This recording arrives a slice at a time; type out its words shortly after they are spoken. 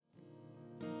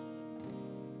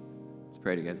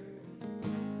Pray together.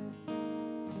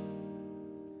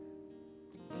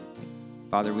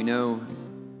 Father, we know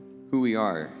who we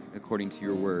are according to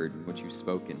your word and what you've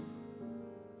spoken.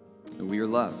 And we are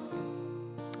loved,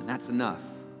 and that's enough.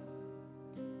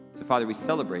 So, Father, we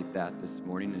celebrate that this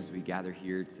morning as we gather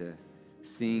here to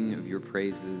sing of your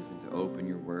praises and to open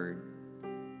your word.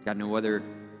 God, no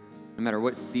matter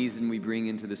what season we bring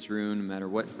into this room, no matter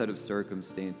what set of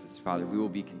circumstances, Father, we will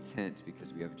be content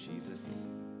because we have Jesus.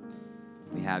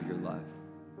 We have your love.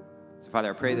 So,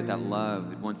 Father, I pray that love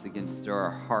would once again stir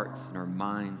our hearts and our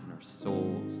minds and our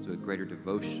souls to a greater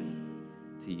devotion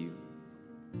to you.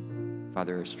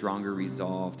 Father, a stronger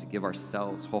resolve to give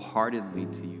ourselves wholeheartedly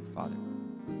to you, Father.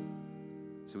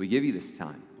 So we give you this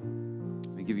time.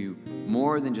 We give you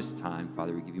more than just time,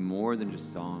 Father. We give you more than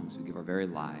just songs. We give our very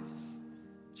lives,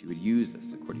 that you would use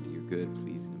us according to your good,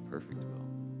 pleasing, and perfect will.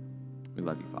 We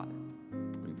love you, Father.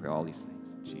 We pray all these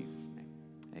things in Jesus' name.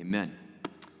 Amen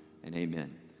and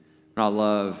amen. I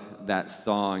love that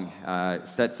song. It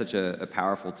sets such a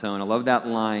powerful tone. I love that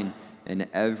line, in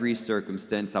every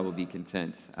circumstance I will be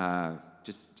content.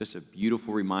 Just a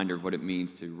beautiful reminder of what it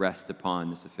means to rest upon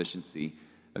the sufficiency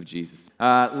of Jesus.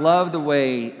 Love the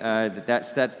way that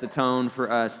sets the tone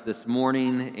for us this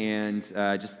morning, and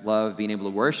just love being able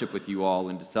to worship with you all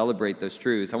and to celebrate those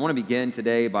truths. I want to begin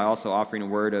today by also offering a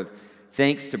word of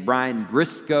thanks to Brian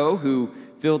Briscoe, who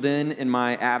filled in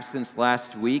my absence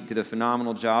last week, did a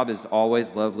phenomenal job. As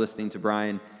always, love listening to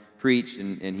Brian preach,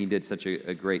 and he did such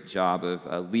a great job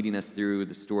of leading us through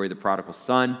the story of the prodigal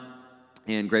son,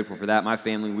 and grateful for that. My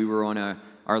family, we were on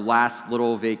our last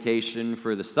little vacation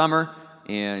for the summer,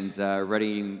 and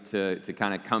ready to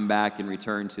kind of come back and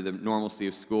return to the normalcy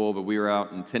of school, but we were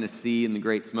out in Tennessee in the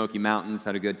Great Smoky Mountains,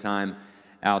 had a good time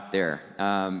out there.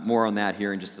 More on that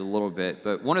here in just a little bit.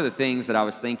 But one of the things that I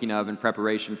was thinking of in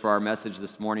preparation for our message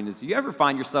this morning is, do you ever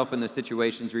find yourself in those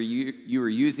situations where you are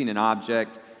using an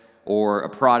object or a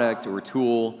product or a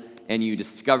tool and you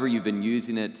discover you've been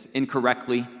using it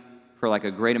incorrectly for like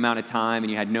a great amount of time and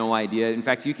you had no idea? In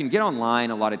fact, you can get online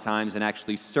a lot of times and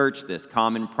actually search this,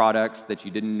 common products that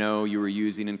you didn't know you were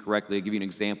using incorrectly. I'll give you an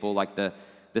example, like the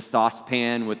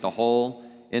saucepan with the hole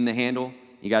in the handle.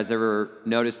 You guys ever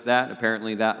noticed that?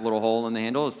 Apparently that little hole in the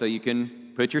handle is so you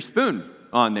can put your spoon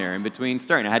on there in between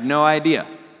stirring. I had no idea.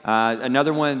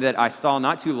 Another one that I saw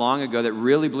not too long ago that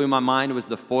really blew my mind was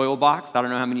the foil box. I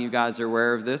don't know how many of you guys are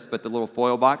aware of this, but the little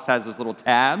foil box has those little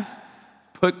tabs.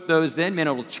 Put those in, man,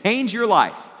 it'll change your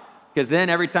life. Because then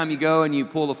every time you go and you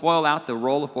pull the foil out, the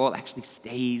roll of foil actually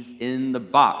stays in the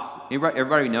box.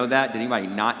 Everybody know that? Did anybody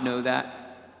not know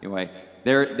that? Anyway,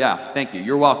 thank you.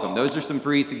 You're welcome. Those are some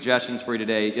free suggestions for you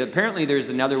today. Apparently, there's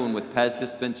another one with Pez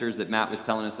dispensers that Matt was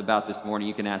telling us about this morning.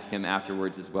 You can ask him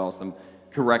afterwards as well, some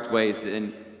correct ways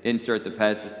to insert the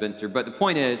Pez dispenser. But the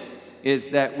point is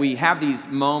that we have these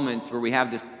moments where we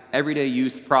have this everyday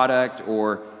use product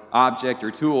or object or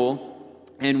tool,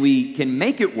 and we can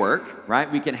make it work,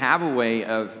 right? We can have a way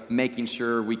of making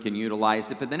sure we can utilize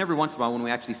it. But then every once in a while, when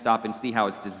we actually stop and see how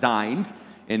it's designed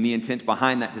and the intent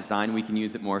behind that design, we can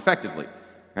use it more effectively,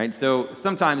 right? So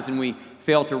sometimes when we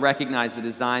fail to recognize the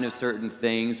design of certain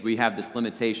things, we have this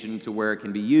limitation to where it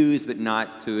can be used, but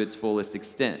not to its fullest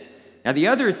extent. Now, the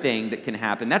other thing that can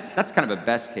happen, that's kind of a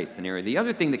best case scenario. The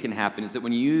other thing that can happen is that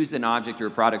when you use an object or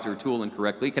a product or a tool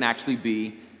incorrectly, it can actually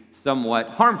be somewhat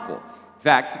harmful. In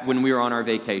fact, when we were on our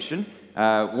vacation,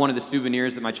 one of the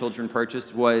souvenirs that my children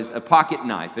purchased was a pocket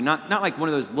knife. And not like one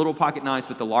of those little pocket knives,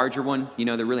 but the larger one,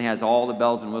 that really has all the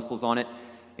bells and whistles on it.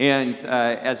 And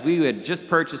as we had just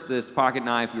purchased this pocket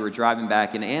knife, we were driving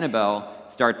back, and Annabelle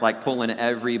starts like pulling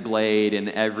every blade and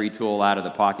every tool out of the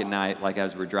pocket knife, like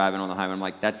as we're driving on the highway. I'm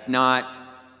like, that's not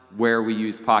where we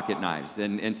use pocket knives.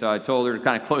 And so I told her to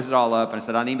kind of close it all up, and I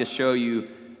said, I need to show you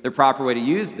the proper way to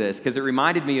use this, because it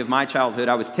reminded me of my childhood.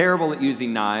 I was terrible at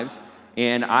using knives,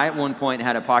 and I at one point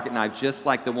had a pocket knife just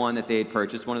like the one that they had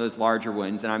purchased, one of those larger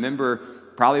ones. And I remember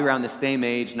probably around the same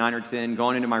age, 9 or 10,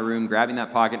 going into my room, grabbing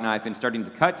that pocket knife and starting to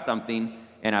cut something,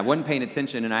 and I wasn't paying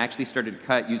attention, and I actually started to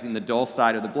cut using the dull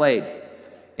side of the blade.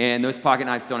 And those pocket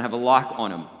knives don't have a lock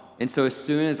on them. And so as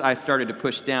soon as I started to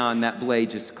push down, that blade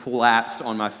just collapsed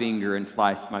on my finger and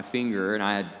sliced my finger, and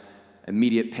I had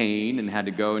immediate pain and had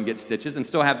to go and get stitches and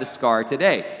still have the scar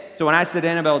today. So when I sit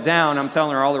Annabelle down, I'm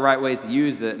telling her all the right ways to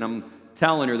use it, and I'm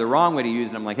telling her the wrong way to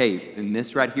use it. I'm like, hey, and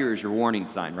this right here is your warning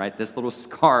sign, right? This little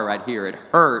scar right here, it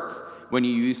hurts when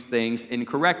you use things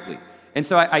incorrectly. And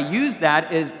so I use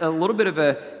that as a little bit of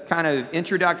a kind of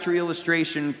introductory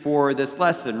illustration for this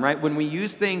lesson, right? When we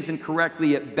use things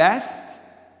incorrectly at best,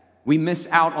 we miss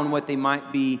out on what they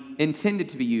might be intended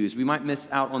to be used. We might miss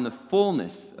out on the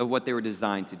fullness of what they were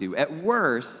designed to do. At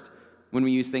worst, when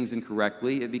we use things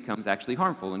incorrectly, it becomes actually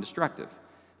harmful and destructive.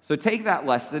 So take that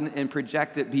lesson and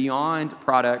project it beyond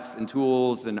products and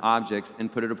tools and objects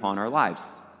and put it upon our lives.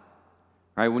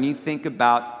 Right? When you think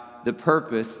about the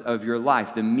purpose of your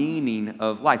life, the meaning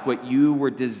of life, what you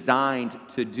were designed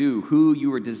to do, who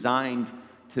you were designed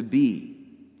to be,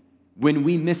 when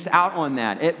we miss out on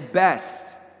that, at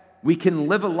best, we can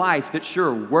live a life that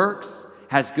sure works,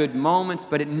 has good moments,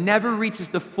 but it never reaches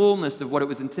the fullness of what it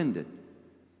was intended.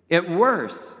 At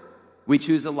worst, we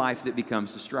choose a life that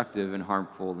becomes destructive and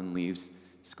harmful and leaves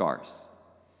scars.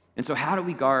 And so how do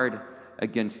we guard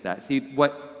against that? See,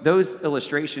 what those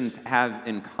illustrations have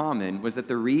in common was that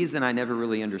the reason I never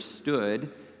really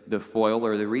understood the foil,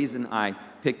 or the reason I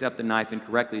picked up the knife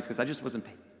incorrectly, is because I just wasn't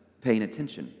paying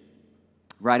attention.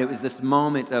 Right? It was this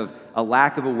moment of a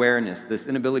lack of awareness, this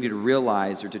inability to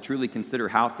realize or to truly consider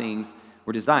how things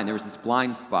were designed. There was this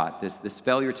blind spot, this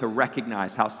failure to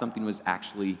recognize how something was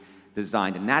actually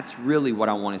designed. And that's really what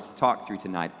I want us to talk through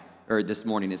tonight, or this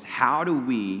morning, is how do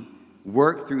we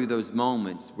work through those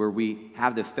moments where we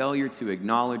have the failure to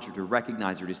acknowledge or to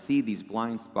recognize or to see these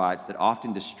blind spots that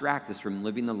often distract us from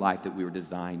living the life that we were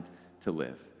designed to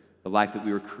live, the life that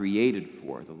we were created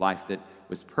for, the life that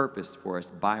was purposed for us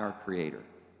by our Creator.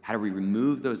 How do we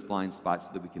remove those blind spots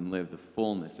so that we can live the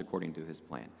fullness according to His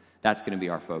plan? That's going to be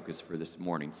our focus for this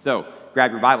morning. So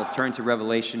grab your Bibles, turn to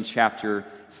Revelation chapter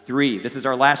 3. This is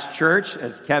our last church,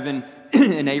 as Kevin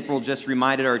and April just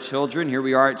reminded our children. Here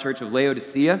we are at Church of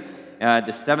Laodicea,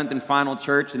 the seventh and final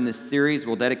church in this series.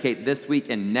 We'll dedicate this week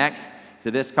and next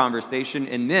to this conversation.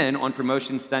 And then on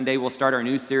Promotion Sunday, we'll start our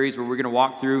new series where we're going to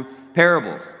walk through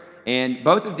parables. And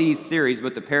both of these series,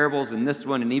 both the parables and this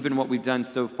one, and even what we've done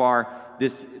so far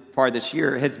this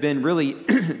year, has been really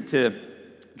to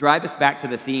drive us back to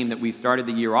the theme that we started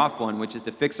the year off on, which is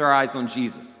to fix our eyes on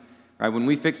Jesus. Right? When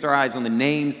we fix our eyes on the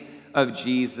names of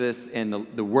Jesus and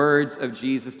the words of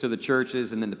Jesus to the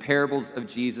churches and then the parables of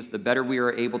Jesus, the better we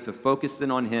are able to focus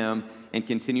in on Him and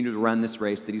continue to run this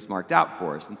race that He's marked out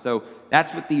for us. And so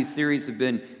that's what these series have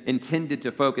been intended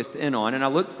to focus in on. And I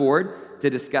look forward to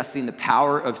discussing the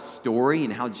power of story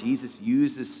and how Jesus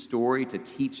uses story to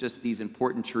teach us these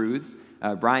important truths.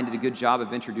 Brian did a good job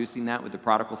of introducing that with the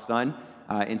prodigal son.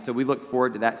 And so we look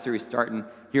forward to that series starting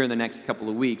here in the next couple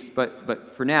of weeks.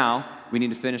 But for now, we need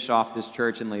to finish off this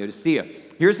church in Laodicea.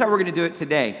 Here's how we're going to do it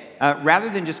today. Rather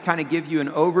than just kind of give you an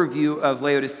overview of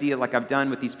Laodicea like I've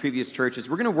done with these previous churches,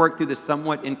 we're going to work through this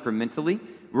somewhat incrementally.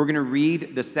 We're going to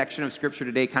read the section of Scripture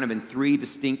today kind of in three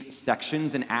distinct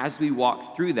sections. And as we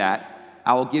walk through that,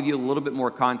 I will give you a little bit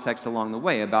more context along the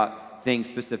way about things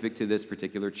specific to this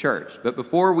particular church. But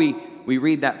before we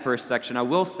read that first section, I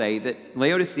will say that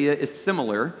Laodicea is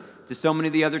similar to so many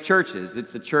of the other churches.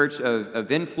 It's a church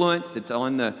of influence. It's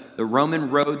on the Roman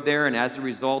road there, and as a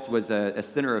result was a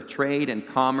center of trade and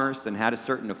commerce and had a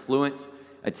certain affluence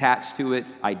attached to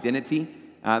its identity.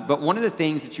 But one of the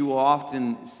things that you will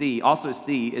often also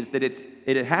see is that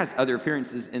it has other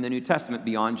appearances in the New Testament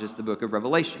beyond just the book of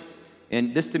Revelation.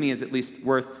 And this to me is at least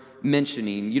worth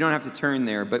mentioning. You don't have to turn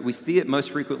there, but we see it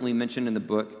most frequently mentioned in the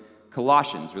book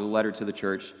Colossians, or the letter to the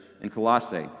church in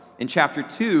Colossae. In chapter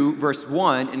 2, verse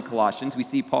 1 in Colossians, we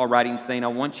see Paul writing saying, "I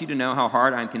want you to know how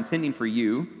hard I am contending for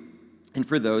you and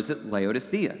for those at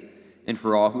Laodicea, and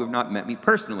for all who have not met me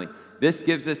personally." This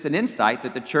gives us an insight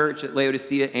that the church at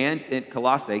Laodicea and at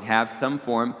Colossae have some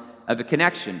form of a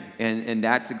connection, and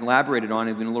that's elaborated on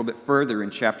even a little bit further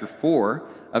in chapter 4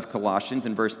 of Colossians.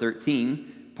 In verse 13,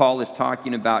 Paul is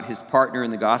talking about his partner in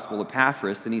the gospel,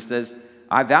 Epaphras, and he says,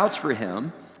 "I vouch for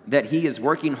him that he is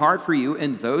working hard for you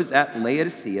and those at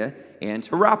Laodicea and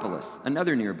Hierapolis,"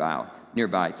 another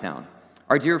nearby town.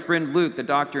 "Our dear friend Luke, the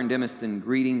doctor, and Demas send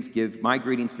greetings. Give my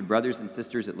greetings to brothers and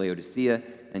sisters at Laodicea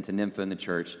and to Nympha and the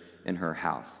church in her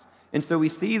house." And so we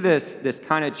see this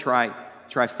kind of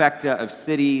trifecta of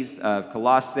cities of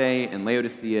Colossae and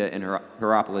Laodicea and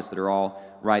Hierapolis that are all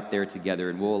right there together,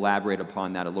 and we'll elaborate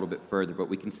upon that a little bit further, but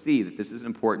we can see that this is an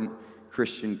important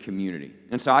Christian community.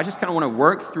 And so I just kind of want to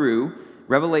work through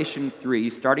Revelation 3,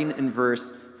 starting in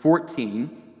verse 14,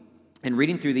 and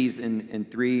reading through these in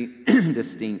three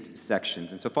distinct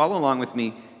sections. And so follow along with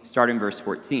me, starting in verse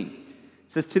 14.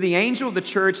 It says, "To the angel of the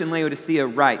church in Laodicea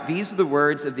write, these are the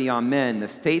words of the Amen, the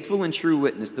faithful and true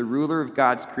witness, the ruler of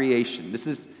God's creation." This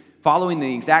is following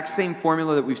the exact same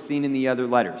formula that we've seen in the other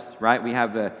letters, right? We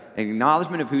have an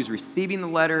acknowledgement of who's receiving the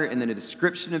letter and then a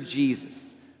description of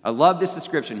Jesus. I love this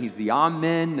description. He's the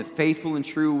Amen, the faithful and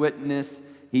true witness.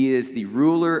 He is the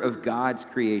ruler of God's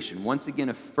creation, once again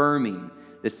affirming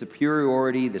the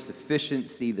superiority, the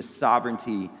sufficiency, the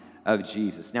sovereignty of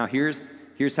Jesus. Now here's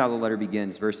how the letter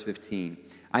begins, verse 15.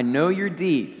 "I know your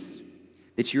deeds,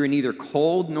 that you are neither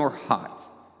cold nor hot.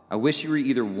 I wish you were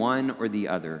either one or the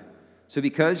other. So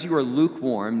because you are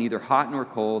lukewarm, neither hot nor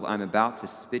cold, I'm about to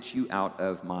spit you out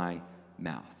of my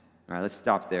mouth. All right, let's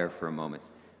stop there for a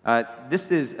moment. This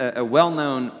is a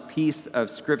well-known piece of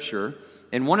Scripture,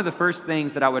 and one of the first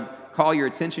things that I would call your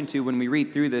attention to when we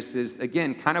read through this is,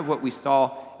 again, kind of what we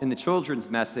saw in the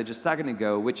children's message a second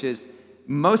ago, which is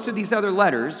most of these other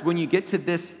letters, when you get to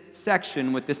this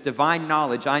section with this divine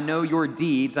knowledge, I know your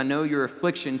deeds, I know your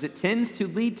afflictions, it tends to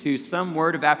lead to some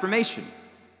word of affirmation,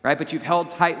 right? But you've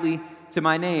held tightly to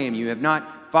my name. You have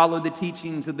not followed the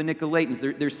teachings of the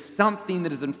Nicolaitans. There's something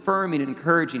that is affirming and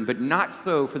encouraging, but not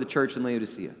so for the church in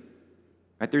Laodicea,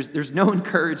 right? There's no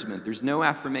encouragement. There's no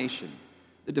affirmation.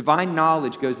 The divine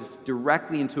knowledge goes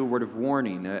directly into a word of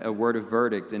warning, a word of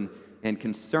verdict, and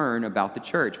concern about the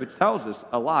church, which tells us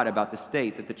a lot about the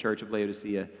state that the church of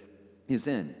Laodicea is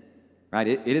in, right?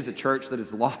 It is a church that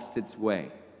has lost its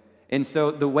way. And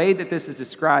so the way that this is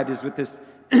described is with this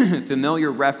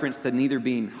familiar reference to neither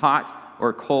being hot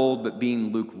or cold, but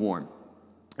being lukewarm.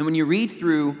 And when you read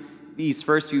through these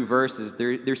first few verses,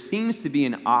 there seems to be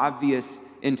an obvious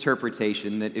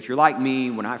interpretation that if you're like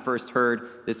me, when I first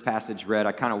heard this passage read,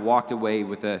 I kind of walked away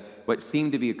with what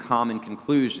seemed to be a common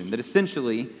conclusion, that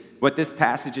essentially what this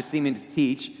passage is seeming to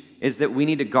teach is that we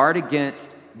need to guard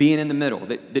against being in the middle,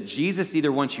 that Jesus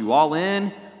either wants you all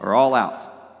in or all out,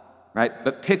 right?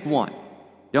 But pick one.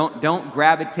 Don't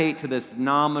gravitate to this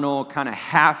nominal kind of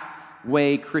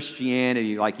halfway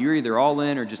Christianity, like you're either all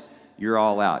in or just you're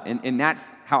all out. And that's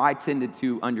how I tended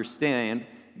to understand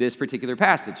this particular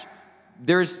passage.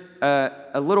 There's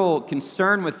a little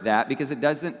concern with that because it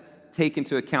doesn't take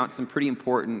into account some pretty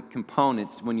important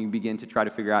components when you begin to try to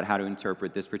figure out how to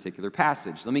interpret this particular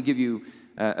passage. Let me give you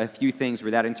a few things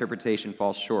where that interpretation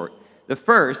falls short. The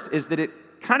first is that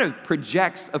it kind of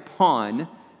projects upon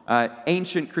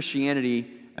ancient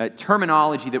Christianity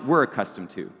terminology that we're accustomed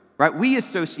to, right? We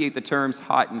associate the terms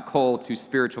hot and cold to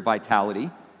spiritual vitality,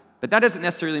 but that doesn't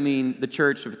necessarily mean the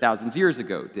church of thousands of years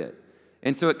ago did.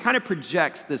 And so it kind of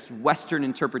projects this Western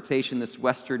interpretation, this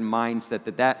Western mindset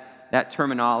that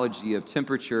terminology of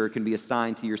temperature can be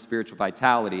assigned to your spiritual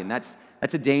vitality. And that's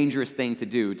a dangerous thing to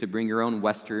do, to bring your own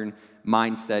Western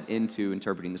mindset into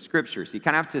interpreting the Scripture. So you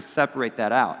kind of have to separate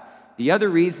that out. The other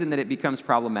reason that it becomes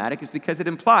problematic is because it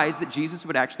implies that Jesus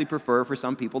would actually prefer for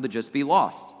some people to just be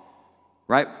lost,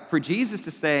 right? For Jesus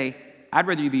to say, I'd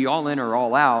rather you be all in or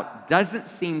all out, doesn't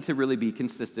seem to really be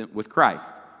consistent with Christ,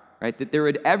 right? That there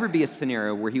would ever be a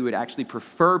scenario where he would actually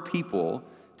prefer people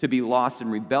to be lost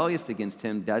and rebellious against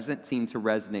him doesn't seem to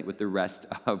resonate with the rest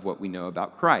of what we know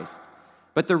about Christ.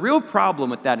 But the real problem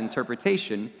with that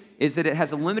interpretation is that it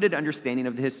has a limited understanding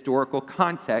of the historical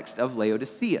context of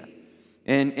Laodicea.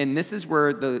 And this is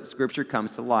where the Scripture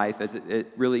comes to life as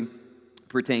it really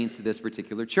pertains to this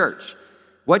particular church.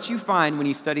 What you find when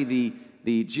you study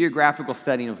the geographical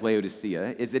setting of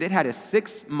Laodicea is that it had a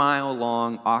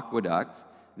 6-mile-long aqueduct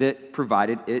that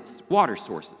provided its water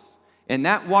sources. And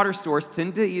that water source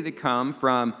tended to either come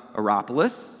from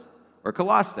Hierapolis or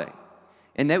Colossae.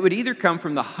 And that would either come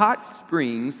from the hot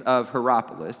springs of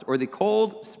Hierapolis or the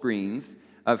cold springs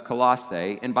of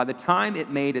Colossae. And by the time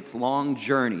it made its long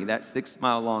journey, that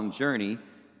 6-mile-long journey,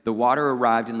 the water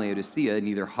arrived in Laodicea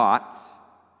neither hot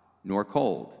nor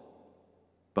cold,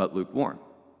 but lukewarm.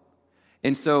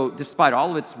 And so despite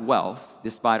all of its wealth,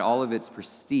 despite all of its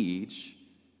prestige,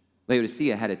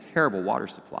 Laodicea had a terrible water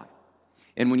supply.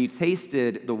 And when you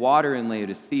tasted the water in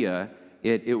Laodicea,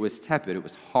 it was tepid, it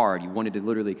was hard. You wanted to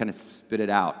literally kind of spit it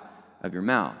out of your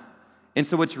mouth. And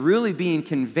so what's really being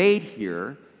conveyed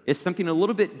here is something a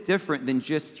little bit different than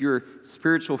just your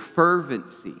spiritual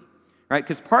fervency, right?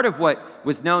 Because part of what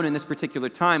was known in this particular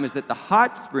time is that the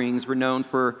hot springs were known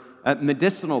for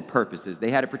medicinal purposes.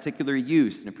 They had a particular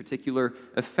use and a particular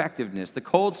effectiveness. The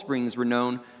cold springs were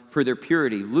known for their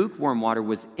purity. Lukewarm water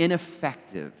was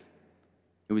ineffective.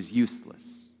 It was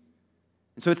useless.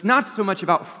 And so it's not so much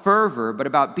about fervor, but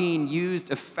about being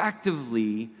used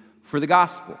effectively for the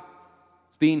gospel.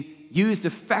 It's being used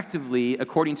effectively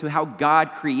according to how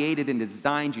God created and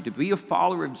designed you to be a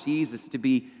follower of Jesus, to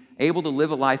be able to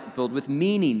live a life filled with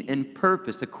meaning and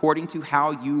purpose according to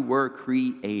how you were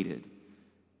created.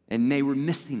 And they were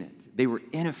missing it. They were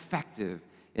ineffective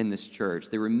in this church.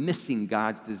 They were missing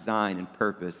God's design and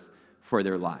purpose for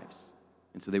their lives.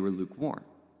 And so they were lukewarm.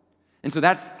 And so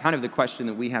that's kind of the question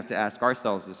that we have to ask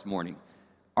ourselves this morning.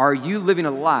 Are you living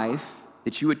a life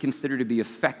that you would consider to be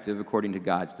effective according to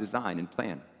God's design and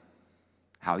plan?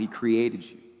 How He created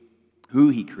you, who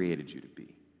He created you to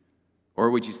be? Or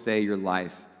would you say your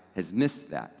life has missed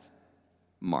that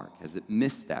mark? Has it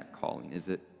missed that calling? Is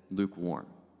it lukewarm?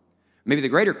 Maybe the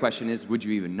greater question is, would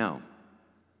you even know?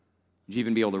 Would you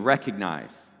even be able to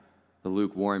recognize the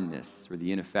lukewarmness or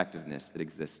the ineffectiveness that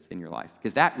exists in your life?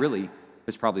 Because that really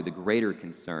is probably the greater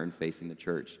concern facing the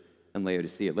church in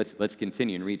Laodicea. Let's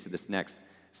continue and read to this next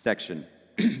section.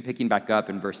 Picking back up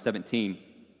in verse 17.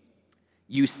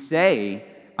 You say,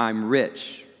 I'm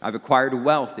rich, I've acquired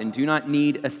wealth and do not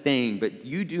need a thing, but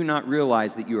you do not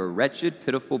realize that you are wretched,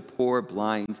 pitiful, poor,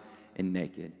 blind, and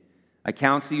naked. I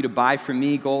counsel you to buy from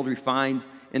me gold refined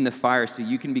in the fire so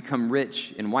you can become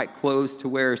rich, and white clothes to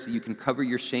wear so you can cover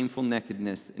your shameful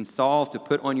nakedness, and salve to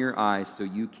put on your eyes so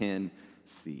you can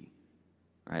see.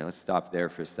 All right, let's stop there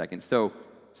for a second. So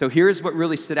here's what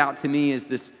really stood out to me as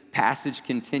this passage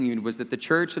continued, was that the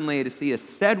church in Laodicea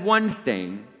said one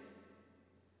thing,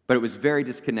 but it was very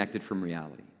disconnected from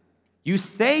reality. You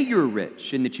say you're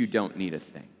rich and that you don't need a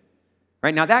thing.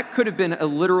 Right, now that could have been a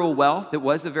literal wealth. It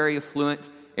was a very affluent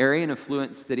area, an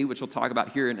affluent city, which we'll talk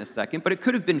about here in a second, but it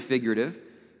could have been figurative.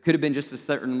 Could have been just a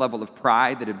certain level of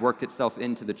pride that had worked itself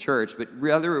into the church, but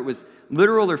whether it was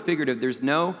literal or figurative, there's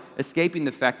no escaping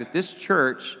the fact that this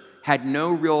church had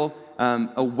no real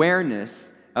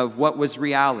awareness of what was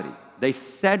reality. They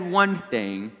said one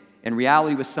thing, and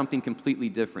reality was something completely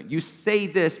different. You say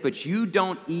this, but you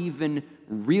don't even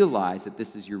realize that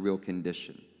this is your real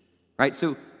condition, right?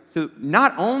 So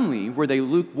not only were they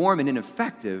lukewarm and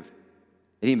ineffective,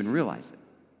 they didn't even realize it.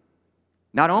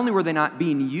 Not only were they not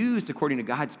being used according to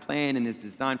God's plan and His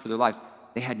design for their lives,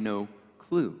 they had no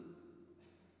clue.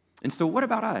 And so what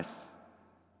about us?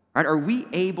 Right? Are we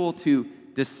able to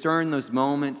discern those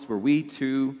moments where we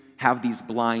too have these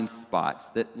blind spots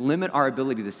that limit our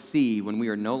ability to see when we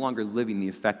are no longer living the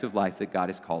effective life that God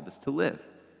has called us to live?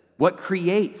 What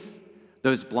creates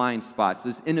those blind spots,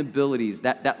 those inabilities,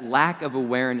 that lack of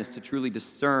awareness to truly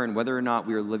discern whether or not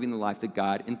we are living the life that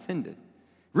God intended?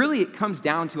 Really, it comes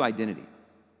down to identity,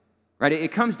 right?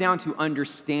 It comes down to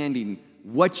understanding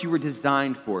what you were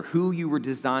designed for, who you were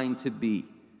designed to be.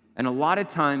 And a lot of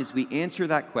times we answer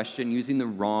that question using the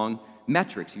wrong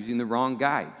metrics, using the wrong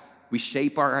guides. We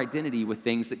shape our identity with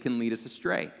things that can lead us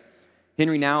astray.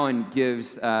 Henry Nouwen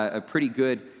gives a pretty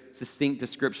good, succinct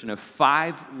description of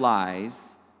 5 lies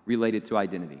related to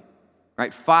identity,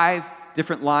 right? 5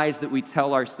 different lies that we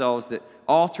tell ourselves that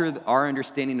alter our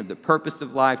understanding of the purpose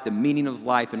of life, the meaning of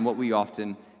life, and what we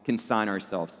often consign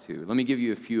ourselves to. Let me give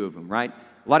you a few of them, right?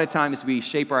 A lot of times we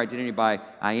shape our identity by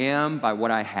I am, by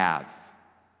what I have,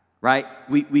 right?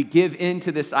 We give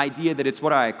into this idea that it's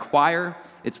what I acquire,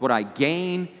 it's what I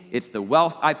gain, it's the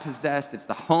wealth I possess, it's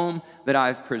the home that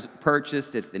I've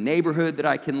purchased, it's the neighborhood that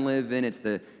I can live in, it's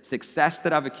the success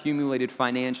that I've accumulated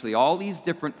financially, all these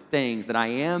different things that I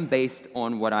am based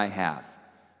on what I have.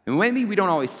 And maybe we don't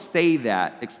always say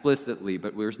that explicitly,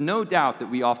 but there's no doubt that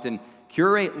we often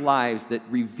curate lives that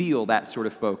reveal that sort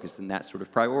of focus and that sort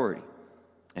of priority.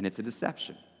 And it's a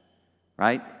deception,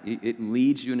 right? It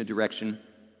leads you in a direction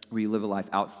where you live a life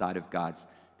outside of God's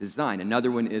design. Another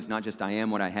one is not just I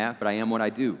am what I have, but I am what I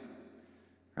do,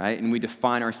 right? And we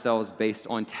define ourselves based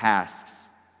on tasks,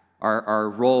 our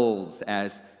roles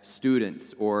as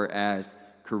students or as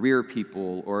career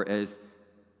people or as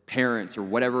parents or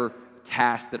whatever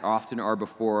tasks that often are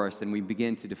before us, and we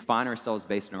begin to define ourselves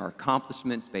based on our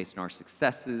accomplishments, based on our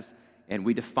successes, and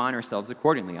we define ourselves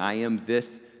accordingly. I am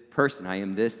this person. I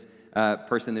am this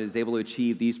person that is able to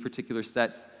achieve these particular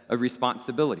sets of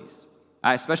responsibilities.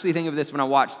 I especially think of this when I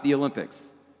watch the Olympics,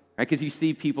 right? Because you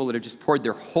see people that have just poured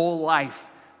their whole life,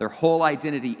 their whole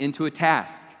identity into a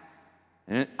task.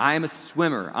 And I am a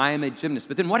swimmer. I am a gymnast.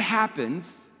 But then what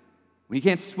happens when you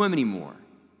can't swim anymore?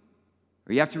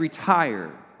 Or you have to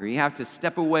retire, or you have to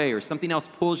step away, or something else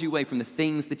pulls you away from the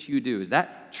things that you do. Is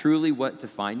that truly what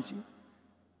defines you?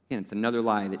 Again, it's another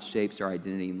lie that shapes our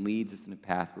identity and leads us in a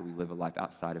path where we live a life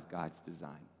outside of God's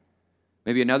design.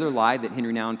 Maybe another lie that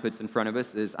Henry Nouwen puts in front of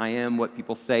us is, I am what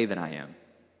people say that I am.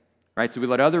 Right? So we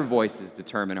let other voices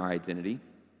determine our identity.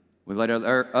 We let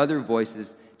other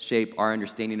voices shape our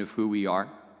understanding of who we are.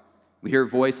 We hear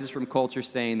voices from culture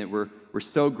saying that we're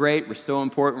so great, we're so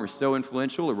important, we're so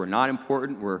influential, or we're not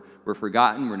important, we're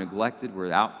forgotten, we're neglected,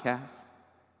 we're outcasts.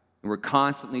 And we're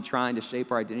constantly trying to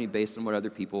shape our identity based on what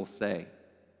other people say.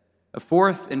 A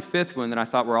fourth and fifth one that I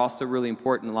thought were also really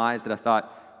important lies that I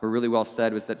thought were really well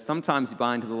said was that sometimes you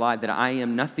buy into the lie that I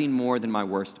am nothing more than my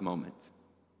worst moment.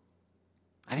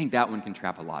 I think that one can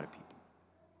trap a lot of people.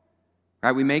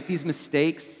 Right? We make these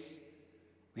mistakes,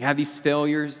 we have these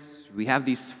failures, we have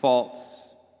these faults,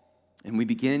 and we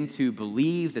begin to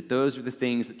believe that those are the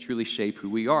things that truly shape who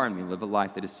we are, and we live a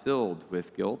life that is filled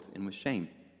with guilt and with shame.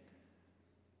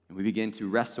 And we begin to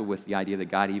wrestle with the idea that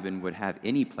God even would have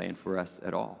any plan for us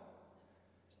at all.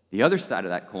 The other side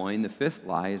of that coin, the fifth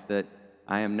lie, is that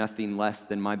I am nothing less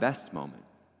than my best moment.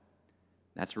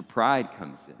 That's where pride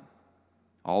comes in.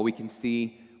 All we can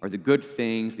see are the good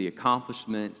things, the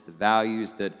accomplishments, the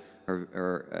values that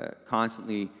are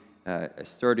constantly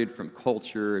asserted from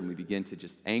culture, and we begin to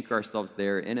just anchor ourselves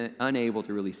there and unable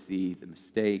to really see the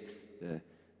mistakes,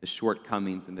 the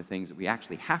shortcomings, and the things that we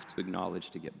actually have to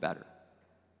acknowledge to get better.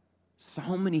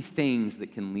 So many things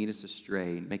that can lead us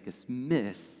astray and make us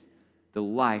miss the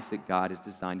life that God has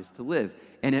designed us to live.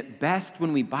 And at best,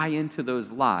 when we buy into those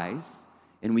lies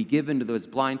and we give into those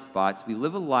blind spots, we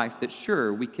live a life that,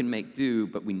 sure, we can make do,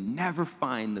 but we never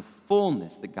find the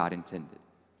fullness that God intended.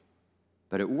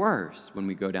 But at worst, when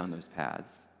we go down those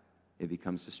paths, it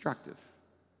becomes destructive,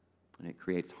 and it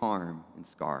creates harm and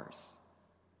scars.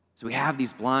 So we have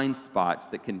these blind spots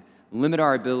that can limit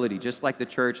our ability, just like the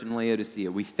church in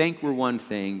Laodicea. We think we're one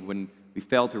thing when we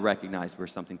fail to recognize we're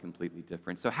something completely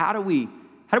different. So how do we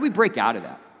break out of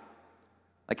that?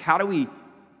 Like, how do we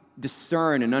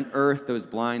discern and unearth those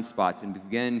blind spots and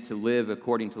begin to live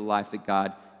according to the life that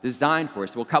God designed for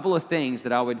us? Well, a couple of things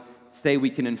that I would say we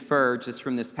can infer just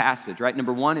from this passage, right?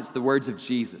 Number one, it's the words of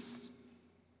Jesus.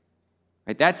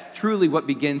 Right? That's truly what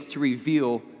begins to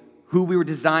reveal who we were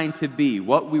designed to be,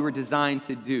 what we were designed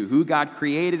to do, who God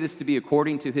created us to be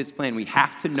according to his plan. We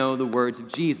have to know the words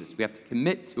of Jesus. We have to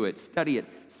commit to it, study it,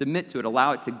 submit to it,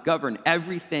 allow it to govern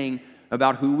everything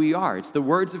about who we are. It's the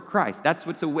words of Christ. That's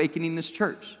what's awakening this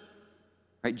church.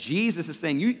 Right? Jesus is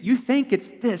saying, you think it's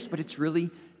this, but it's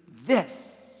really this.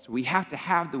 So we have to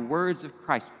have the words of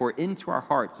Christ pour into our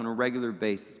hearts on a regular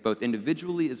basis, both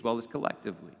individually as well as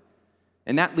collectively.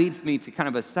 And that leads me to kind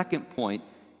of a second point,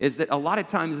 is that a lot of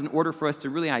times in order for us to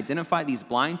really identify these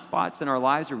blind spots in our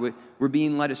lives or we're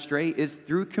being led astray is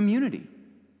through community,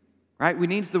 right? We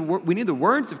need the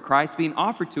words of Christ being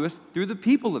offered to us through the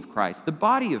people of Christ, the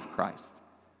body of Christ.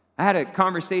 I had a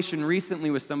conversation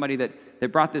recently with somebody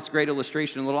that brought this great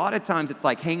illustration. A lot of times it's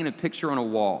like hanging a picture on a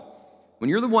wall. When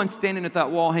you're the one standing at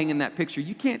that wall hanging that picture,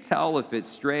 you can't tell if it's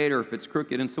straight or if it's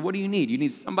crooked. And so what do you need? You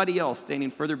need somebody else standing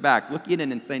further back, looking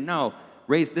in and saying, no,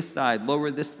 raise this side,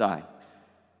 lower this side.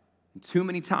 And too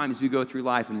many times we go through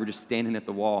life and we're just standing at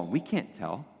the wall and we can't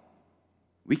tell.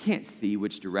 We can't see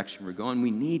which direction we're going.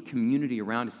 We need community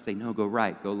around us to say, no, go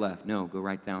right, go left. No, go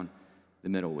right down the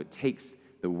middle. It takes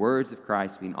the words of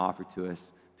Christ being offered to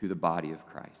us through the body of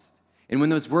Christ. And when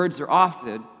those words are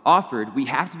offered, we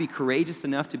have to be courageous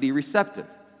enough to be receptive.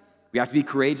 We have to be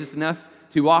courageous enough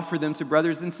to offer them to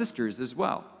brothers and sisters as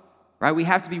well. Right? We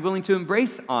have to be willing to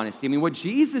embrace honesty. I mean, what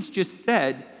Jesus just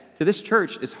said to this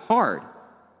church is hard.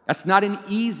 That's not an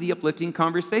easy, uplifting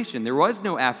conversation. There was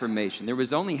no affirmation. There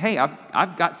was only, hey,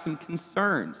 I've got some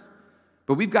concerns.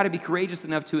 But we've got to be courageous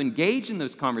enough to engage in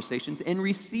those conversations and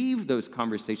receive those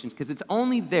conversations, because it's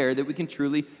only there that we can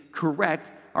truly correct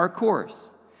our course.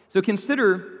 So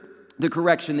consider the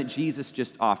correction that Jesus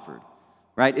just offered,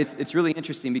 right? It's really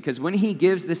interesting because when he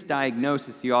gives this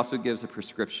diagnosis, he also gives a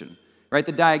prescription, right?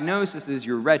 The diagnosis is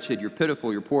you're wretched, you're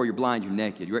pitiful, you're poor, you're blind, you're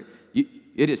naked.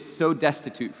 It is so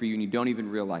destitute for you and you don't even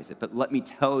realize it. But let me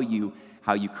tell you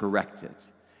how you correct it.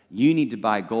 You need to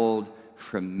buy gold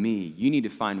from me. You need to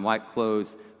find white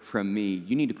clothes from me.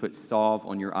 You need to put salve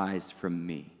on your eyes from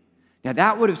me. Now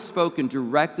that would have spoken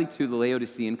directly to the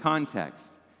Laodicean context.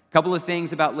 A couple of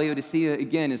things about Laodicea,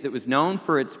 again, is that it was known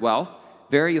for its wealth,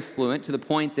 very affluent, to the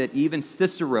point that even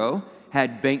Cicero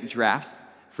had bank drafts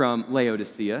from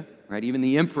Laodicea, right? Even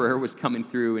the emperor was coming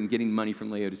through and getting money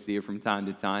from Laodicea from time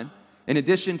to time. In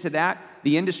addition to that,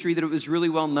 the industry that it was really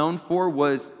well known for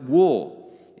was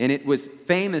wool. And it was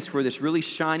famous for this really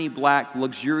shiny black,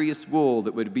 luxurious wool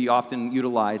that would be often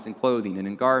utilized in clothing and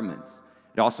in garments.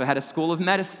 It also had a school of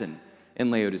medicine in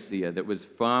Laodicea that was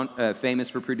famous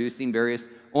for producing various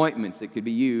ointments that could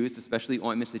be used, especially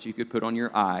ointments that you could put on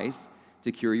your eyes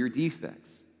to cure your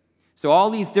defects. So all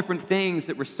these different things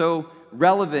that were so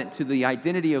relevant to the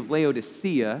identity of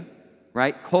Laodicea,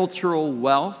 right? Cultural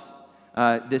wealth,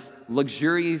 these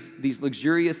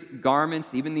luxurious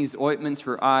garments, even these ointments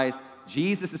for eyes.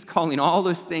 Jesus is calling all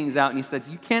those things out, and he says,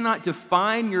 you cannot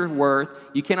define your worth,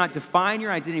 you cannot define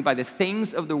your identity by the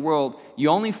things of the world. You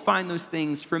only find those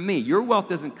things from me. Your wealth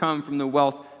doesn't come from the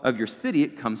wealth of your city,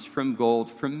 it comes from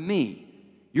gold from me.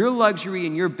 Your luxury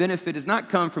and your benefit does not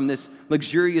come from this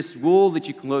luxurious wool that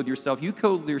you clothe yourself. You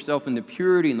clothe yourself in the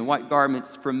purity and the white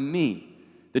garments from me.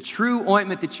 The true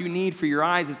ointment that you need for your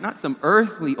eyes is not some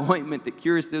earthly ointment that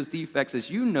cures those defects as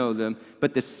you know them,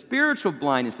 but the spiritual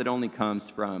blindness that only comes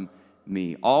from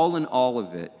me. All in all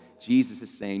of it, Jesus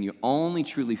is saying you only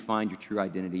truly find your true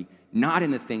identity, not in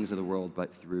the things of the world,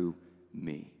 but through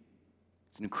me.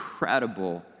 It's an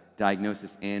incredible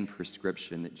diagnosis and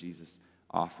prescription that Jesus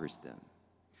offers them.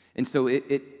 And so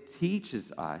it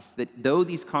teaches us that though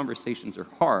these conversations are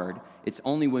hard, it's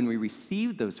only when we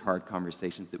receive those hard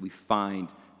conversations that we find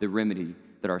the remedy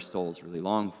that our souls really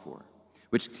long for,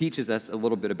 which teaches us a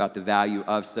little bit about the value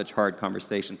of such hard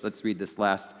conversations. Let's read this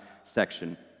last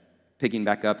section, picking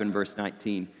back up in verse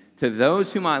 19. To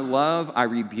those whom I love, I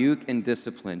rebuke and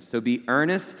discipline. So be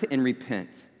earnest and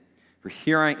repent. For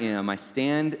here I am, I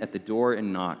stand at the door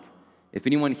and knock. If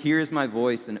anyone hears my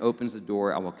voice and opens the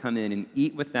door, I will come in and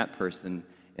eat with that person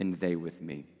and they with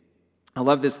me. I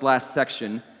love this last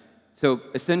section. So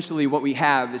essentially what we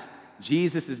have is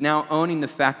Jesus is now owning the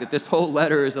fact that this whole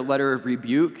letter is a letter of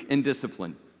rebuke and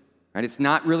discipline. Right? It's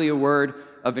not really a word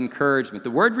of encouragement.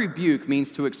 The word rebuke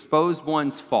means to expose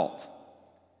one's fault.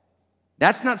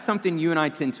 That's not something you and I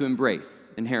tend to embrace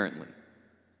inherently.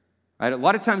 Right? A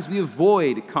lot of times we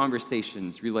avoid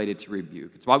conversations related to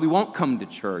rebuke. It's why we won't come to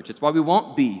church. It's why we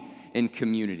won't be in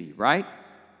community, right?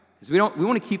 Because we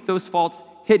want to keep those faults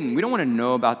hidden. We don't want to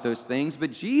know about those things.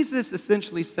 But Jesus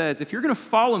essentially says, if you're going to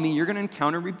follow me, you're going to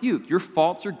encounter rebuke. Your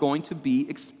faults are going to be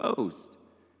exposed.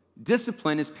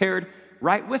 Discipline is paired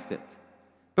right with it.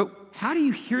 But how do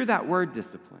you hear that word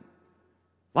discipline?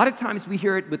 A lot of times we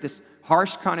hear it with this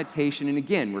harsh connotation, and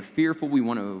again, we're fearful, we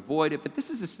want to avoid it, but this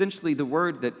is essentially the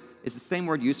word that is the same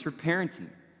word used for parenting,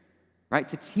 right?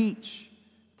 To teach,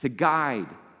 to guide,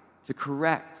 to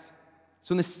correct.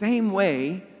 So in the same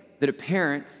way that a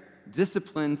parent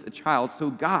disciplines a child, so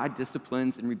God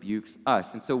disciplines and rebukes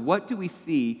us. And so what do we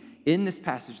see in this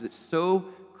passage that's so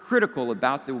critical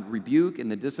about the rebuke and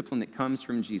the discipline that comes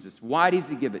from Jesus? Why does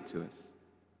he give it to us?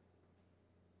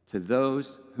 To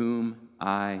those whom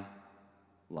I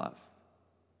love.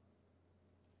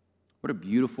 What a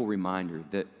beautiful reminder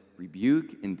that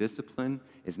rebuke and discipline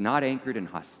is not anchored in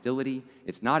hostility,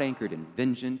 it's not anchored in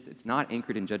vengeance, it's not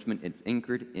anchored in judgment, it's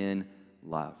anchored in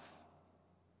love.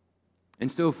 And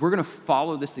so if we're going to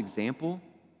follow this example,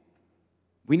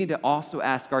 we need to also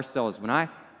ask ourselves, when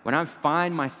I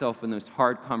find myself in those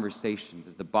hard conversations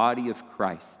as the body of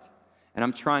Christ, and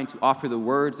I'm trying to offer the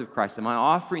words of Christ, am I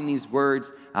offering these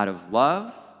words out of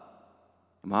love?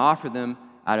 Am I offering them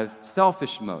out of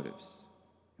selfish motives?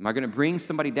 Am I going to bring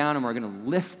somebody down, or am I going to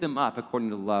lift them up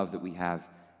according to the love that we have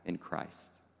in Christ?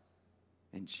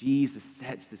 And Jesus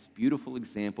sets this beautiful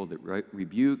example that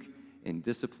rebuke and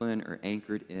discipline are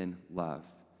anchored in love,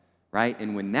 right?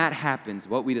 And when that happens,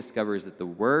 what we discover is that the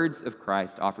words of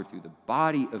Christ offered through the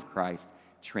body of Christ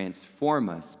transform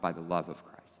us by the love of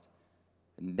Christ.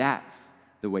 And that's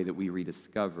the way that we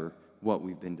rediscover what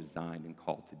we've been designed and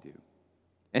called to do.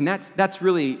 And that's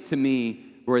really, to me,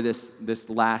 where this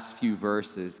last few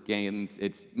verses gains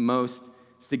its most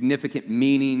significant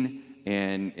meaning,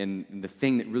 and the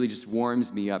thing that really just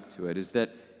warms me up to it is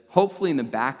that hopefully in the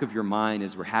back of your mind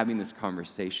as we're having this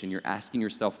conversation, you're asking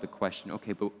yourself the question,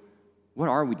 okay, but what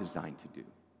are we designed to do?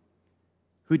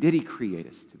 Who did he create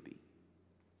us to be?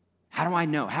 How do I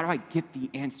know? How do I get the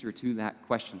answer to that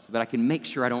question so that I can make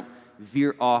sure I don't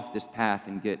veer off this path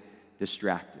and get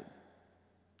distracted?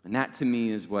 And that to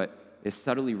me is what is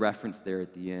subtly referenced there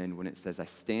at the end when it says, I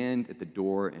stand at the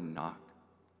door and knock.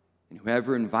 And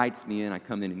whoever invites me in, I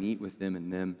come in and eat with them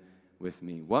and them with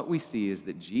me. What we see is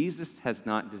that Jesus has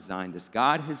not designed us.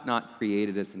 God has not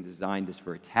created us and designed us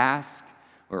for a task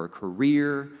or a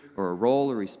career or a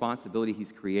role or responsibility.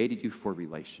 He's created you for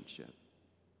relationship.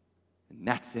 And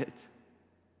that's it.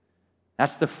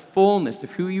 That's the fullness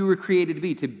of who you were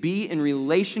created to be in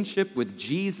relationship with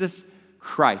Jesus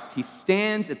Christ. He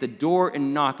stands at the door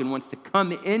and knocks and wants to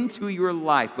come into your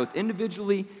life, both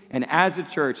individually and as a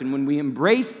church. And when we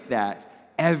embrace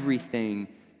that, everything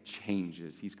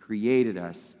changes. He's created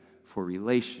us for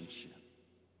relationship.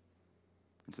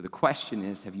 And so the question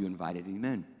is, have you invited him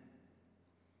in?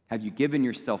 Have you given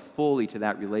yourself fully to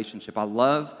that relationship? I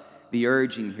love the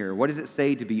urging here. What does it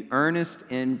say? To be earnest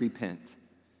and repent.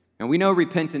 And we know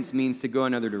repentance means to go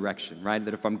another direction, right?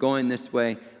 That if I'm going this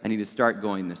way, I need to start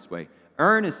going this way.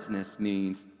 Earnestness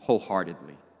means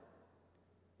wholeheartedly.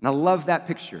 And I love that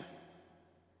picture.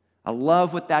 I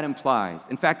love what that implies.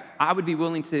 In fact, I would be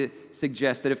willing to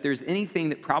suggest that if there's anything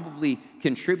that probably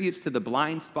contributes to the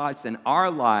blind spots in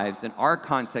our lives, in our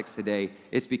context today,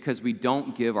 it's because we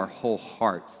don't give our whole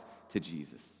hearts to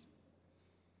Jesus.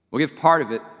 We'll give part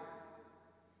of it.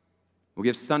 We'll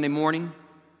give Sunday morning,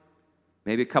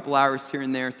 maybe a couple hours here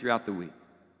and there throughout the week.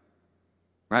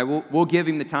 Right? We'll give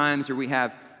him the times where we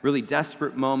have really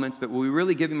desperate moments, but will we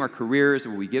really give him our careers?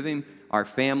 Will we give him our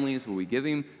families? Will we give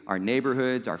him our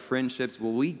neighborhoods, our friendships?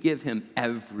 Will we give him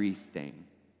everything?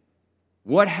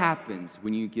 What happens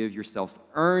when you give yourself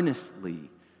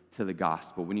earnestly to the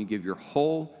gospel, when you give your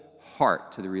whole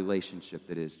heart to the relationship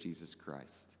that is Jesus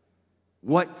Christ.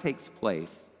 What takes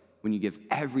place when you give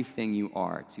everything you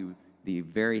are to the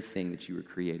very thing that you were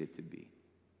created to be?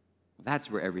 Well,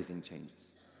 that's where everything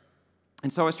changes.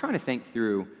 And so I was trying to think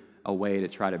through a way to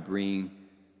try to bring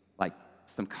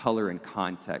some color and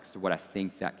context to what I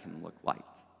think that can look like,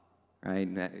 right?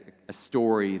 And a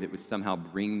story that would somehow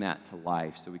bring that to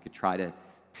life so we could try to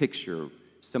picture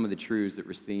some of the truths that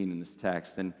we're seeing in this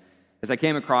text. And as I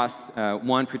came across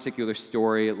one particular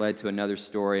story, it led to another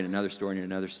story and another story and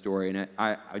another story. And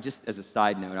I just, as a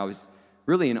side note, I was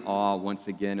really in awe once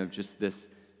again of just this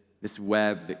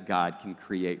web that God can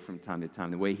create from time to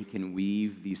time, the way he can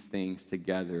weave these things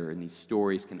together and these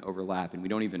stories can overlap, and we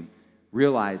don't even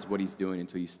realize what he's doing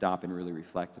until you stop and really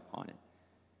reflect upon it.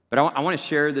 But I want to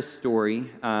share this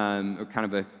story, or kind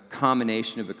of a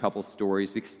combination of a couple stories,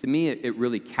 because to me it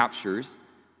really captures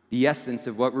the essence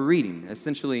of what we're reading.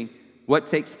 Essentially, what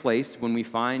takes place when we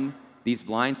find these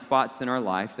blind spots in our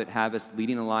life that have us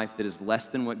leading a life that is less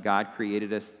than what God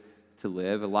created us to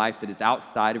live, a life that is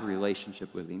outside of a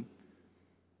relationship with him.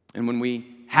 And when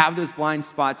we have those blind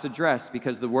spots addressed,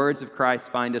 because the words of Christ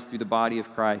find us through the body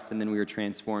of Christ, and then we are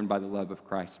transformed by the love of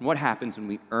Christ. And what happens when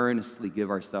we earnestly give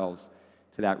ourselves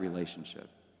to that relationship?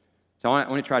 So I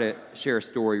want to try to share a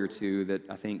story or two that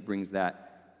I think brings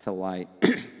that to light. I'm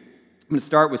going to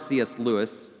start with C.S.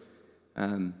 Lewis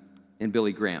and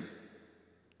Billy Graham.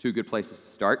 Two good places to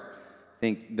start. I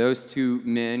think those two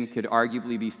men could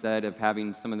arguably be said of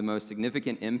having some of the most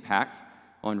significant impact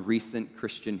on recent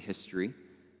Christian history.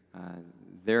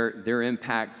 Their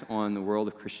impact on the world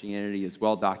of Christianity is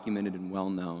well documented and well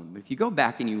known. But if you go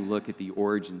back and you look at the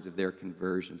origins of their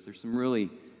conversions, there's some really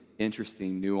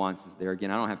interesting nuances there.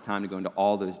 Again, I don't have time to go into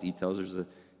all those details. There's a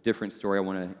different story I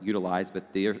want to utilize,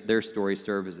 but their stories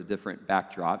serve as a different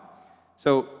backdrop.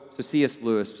 So C.S.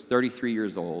 Lewis was 33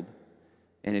 years old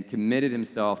and had committed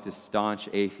himself to staunch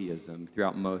atheism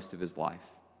throughout most of his life.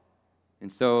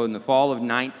 And so in the fall of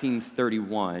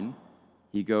 1931,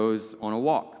 he goes on a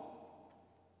walk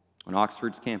on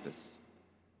Oxford's campus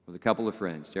with a couple of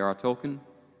friends, J.R.R. Tolkien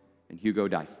and Hugo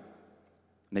Dyson.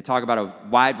 And they talk about a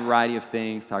wide variety of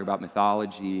things, talk about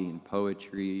mythology and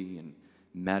poetry and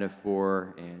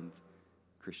metaphor and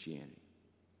Christianity.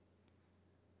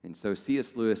 And so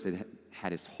C.S. Lewis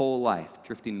had his whole life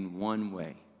drifting in one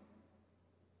way,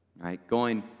 right?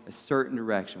 Going a certain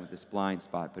direction with this blind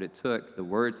spot, but it took the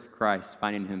words of Christ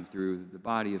finding him through the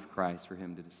body of Christ for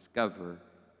him to discover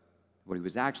what he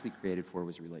was actually created for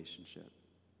was relationship.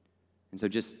 And so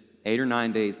just 8 or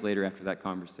 9 days later after that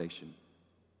conversation,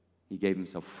 he gave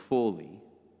himself fully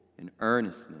in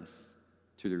earnestness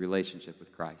to the relationship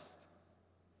with Christ.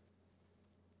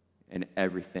 And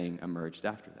everything emerged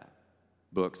after that.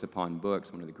 Books upon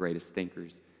books, one of the greatest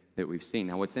thinkers that we've seen.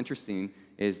 Now, what's interesting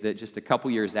is that just a couple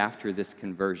years after this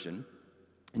conversion,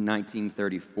 in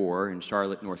 1934 in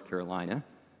Charlotte, North Carolina,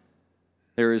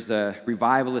 there was a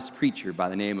revivalist preacher by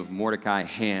the name of Mordecai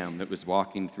Ham that was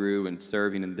walking through and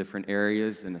serving in different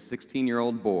areas, and a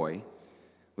 16-year-old boy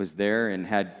was there and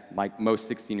had, like most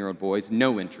 16-year-old boys,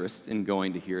 no interest in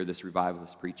going to hear this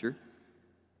revivalist preacher.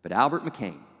 But Albert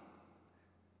McCain,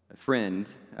 a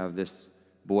friend of this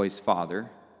boy's father,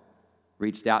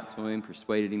 reached out to him,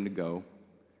 persuaded him to go.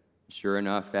 Sure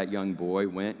enough, that young boy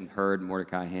went and heard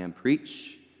Mordecai Ham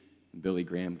preach, and Billy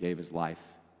Graham gave his life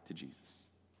to Jesus.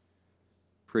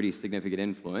 Pretty significant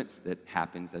influence that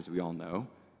happens, as we all know,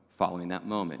 following that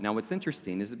moment. Now, what's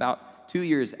interesting is about 2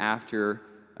 years after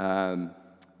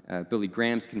Billy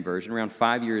Graham's conversion, around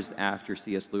 5 years after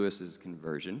C.S. Lewis's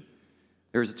conversion,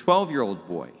 there was a 12-year-old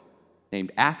boy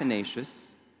named Athanasius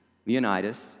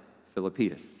Leonidas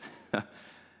Philippides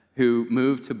who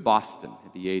moved to Boston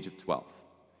at the age of 12.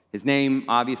 His name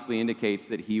obviously indicates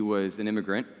that he was an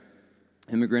immigrant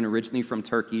originally from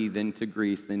Turkey, then to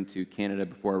Greece, then to Canada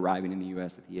before arriving in the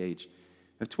U.S. at the age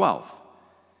of 12.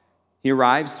 He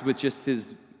arrives with just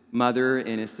his mother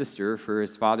and his sister, for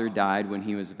his father died when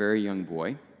he was a very young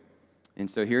boy. And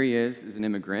so here he is as an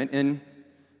immigrant, and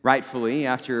rightfully,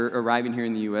 after arriving here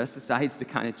in the U.S., decides to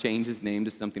kind of change his name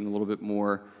to something a little bit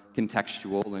more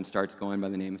contextual and starts going by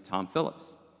the name of Tom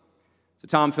Phillips. So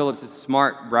Tom Phillips is a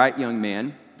smart, bright young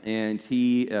man, and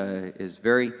he is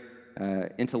very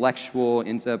intellectual,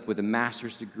 ends up with a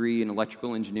master's degree in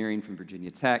electrical engineering from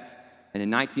Virginia Tech, and in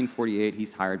 1948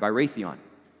 he's hired by Raytheon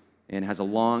and has a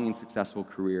long and successful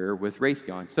career with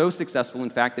Raytheon. So successful, in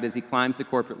fact, that as he climbs the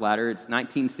corporate ladder, it's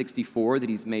 1964 that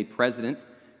he's made president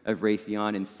of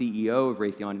Raytheon and CEO of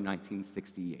Raytheon in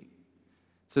 1968.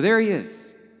 So there he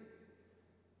is,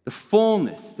 the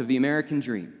fullness of the American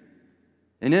dream,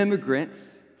 an immigrant,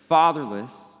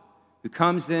 fatherless, who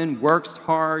comes in, works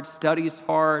hard, studies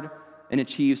hard, and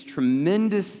achieves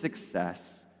tremendous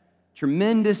success,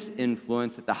 tremendous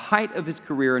influence at the height of his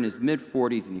career in his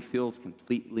mid-40s, and he feels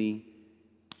completely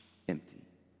empty.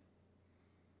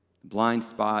 The blind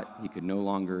spot he could no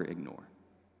longer ignore.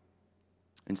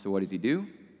 And so what does he do?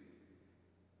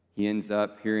 He ends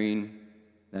up hearing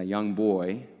that young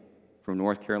boy from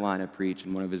North Carolina preach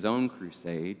in one of his own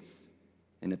crusades,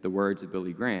 and at the words of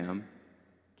Billy Graham,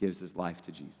 gives his life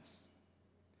to Jesus.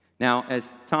 Now,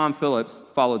 as Tom Phillips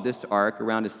followed this arc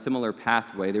around a similar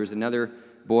pathway, there was another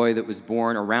boy that was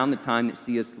born around the time that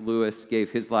C.S. Lewis gave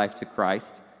his life to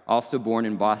Christ, also born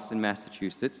in Boston,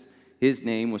 Massachusetts. His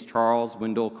name was Charles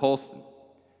Wendell Colson.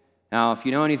 Now, if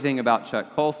you know anything about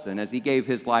Chuck Colson, as he gave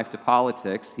his life to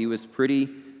politics, he was pretty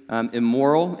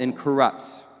immoral and corrupt.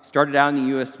 He started out in the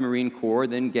U.S. Marine Corps,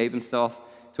 then gave himself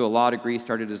to a law degree,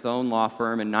 started his own law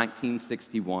firm in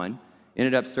 1961,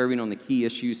 ended up serving on the Key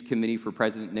Issues Committee for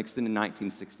President Nixon in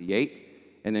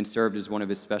 1968, and then served as one of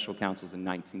his special counsels in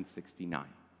 1969.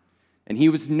 And he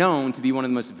was known to be one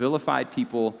of the most vilified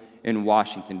people in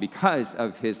Washington because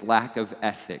of his lack of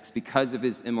ethics, because of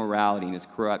his immorality and his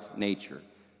corrupt nature.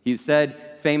 He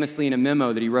said famously in a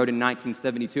memo that he wrote in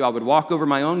 1972, "I would walk over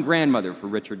my own grandmother for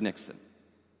Richard Nixon."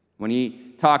 When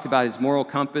he talked about his moral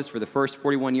compass for the first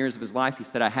 41 years of his life, he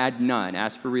said, "I had none.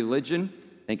 As for religion,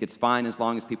 I think it's fine as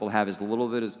long as people have as little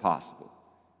of it as possible."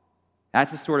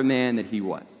 That's the sort of man that he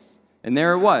was. And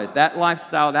there it was. That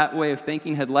lifestyle, that way of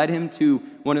thinking had led him to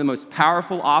one of the most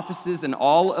powerful offices in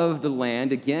all of the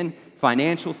land. Again,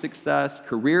 financial success,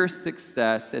 career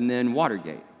success, and then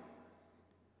Watergate.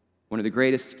 One of the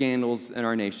greatest scandals in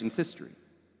our nation's history.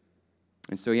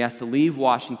 And so he has to leave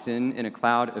Washington in a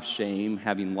cloud of shame,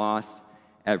 having lost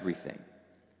everything.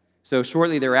 So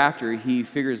shortly thereafter, he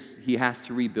figures he has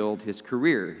to rebuild his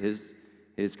career, his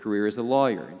career as a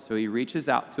lawyer. And so he reaches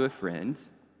out to a friend,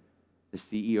 the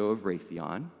CEO of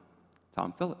Raytheon,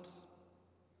 Tom Phillips.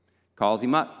 Calls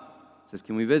him up, says,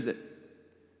 "Can we visit?"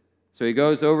 So he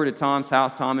goes over to Tom's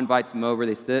house. Tom invites him over.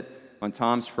 They sit on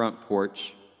Tom's front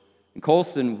porch. And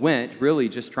Colson went really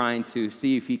just trying to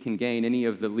see if he can gain any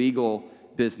of the legal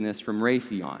business from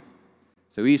Raytheon.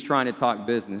 So he's trying to talk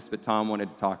business, but Tom wanted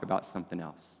to talk about something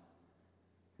else.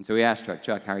 And so he asked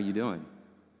Chuck, "How are you doing?"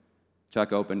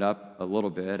 Chuck opened up a little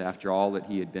bit after all that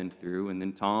he had been through, and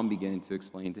then Tom began to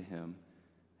explain to him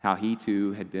how he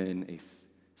too had been a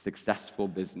successful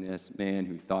businessman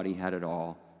who thought he had it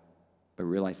all, but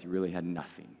realized he really had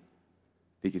nothing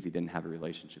because he didn't have a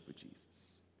relationship with Jesus.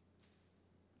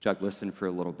 Chuck listened for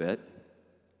a little bit,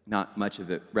 not much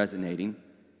of it resonating,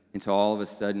 until all of a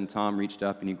sudden Tom reached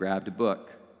up and he grabbed a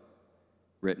book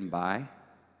written by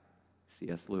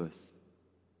C.S. Lewis.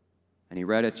 And he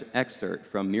read an excerpt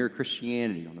from Mere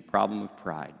Christianity on the problem of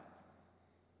pride.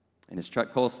 And as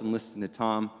Chuck Colson listened to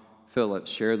Tom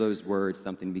Phillips share those words,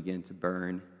 something began to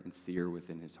burn and sear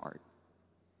within his heart.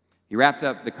 He wrapped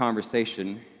up the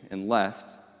conversation and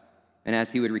left. And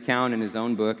as he would recount in his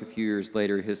own book a few years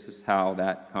later, this is how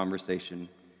that conversation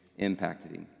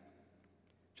impacted him.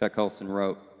 Chuck Colson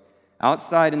wrote,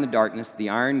 "Outside in the darkness, the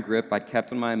iron grip I'd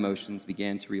kept on my emotions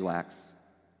began to relax.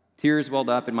 Tears welled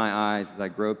up in my eyes as I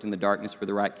groped in the darkness for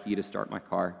the right key to start my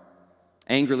car.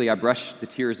 Angrily, I brushed the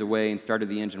tears away and started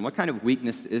the engine. 'What kind of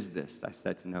weakness is this?' I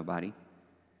said to nobody.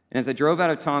 And as I drove out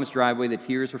of Tom's driveway, the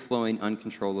tears were flowing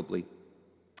uncontrollably.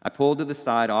 I pulled to the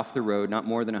side off the road, not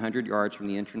more than 100 yards from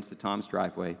the entrance to Tom's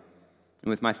driveway. And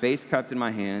with my face cupped in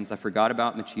my hands, I forgot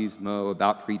about machismo,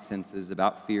 about pretenses,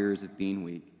 about fears of being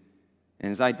weak. And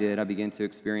as I did, I began to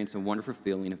experience a wonderful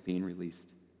feeling of being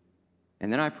released.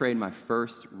 And then I prayed my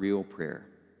first real prayer.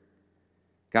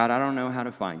 God, I don't know how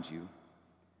to find you,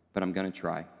 but I'm going to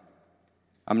try.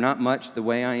 I'm not much the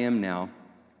way I am now,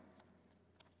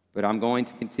 but I'm going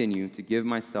to continue to give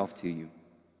myself to you.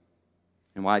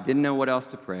 And while I didn't know what else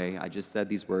to pray, I just said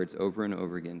these words over and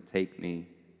over again, take me,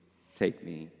 take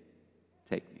me,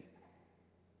 take me.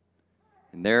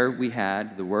 And there we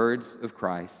had the words of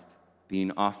Christ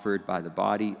being offered by the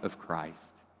body of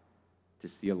Christ to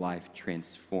see a life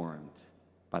transformed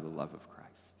by the love of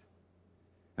Christ.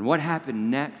 And what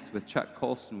happened next with Chuck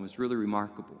Colson was really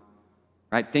remarkable.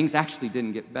 Right? Things actually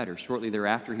didn't get better. Shortly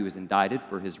thereafter, he was indicted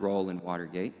for his role in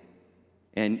Watergate.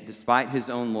 And despite his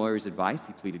own lawyer's advice,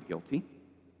 he pleaded guilty.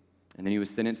 And then he was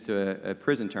sentenced to a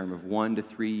prison term of 1 to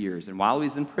 3 years. And while he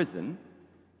was in prison,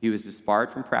 he was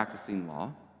disbarred from practicing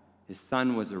law. His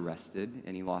son was arrested,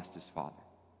 and he lost his father.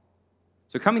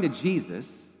 So coming to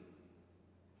Jesus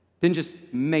didn't just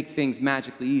make things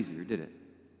magically easier, did it?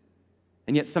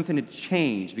 And yet something had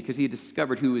changed because he had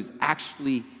discovered who he was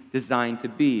actually designed to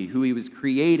be, who he was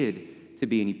created to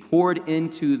be. And he poured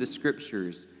into the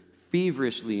Scriptures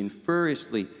feverishly and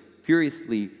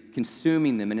furiously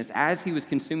consuming them. And as he was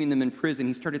consuming them in prison,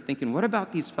 he started thinking, what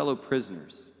about these fellow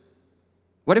prisoners?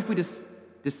 What if we just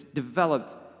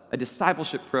developed a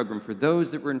discipleship program for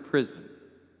those that were in prison?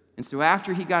 And so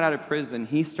after he got out of prison,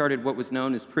 he started what was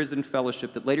known as Prison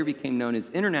Fellowship, that later became known as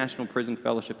International Prison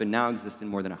Fellowship, and now exists in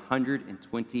more than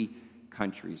 120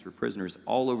 countries, where prisoners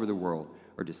all over the world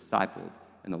are discipled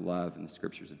in the love and the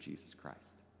scriptures of Jesus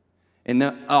Christ. And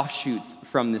the offshoots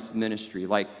from this ministry,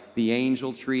 like the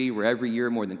Angel Tree, where every year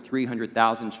more than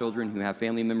 300,000 children who have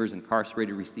family members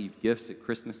incarcerated receive gifts at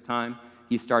Christmas time.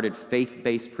 He started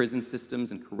faith-based prison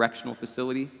systems and correctional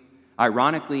facilities.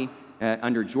 Ironically,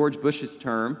 under George Bush's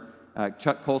term,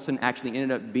 Chuck Colson actually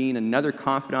ended up being another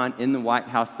confidant in the White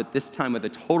House, but this time with a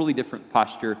totally different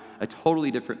posture, a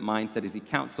totally different mindset, as he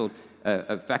counseled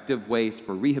effective ways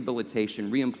for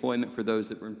rehabilitation, reemployment for those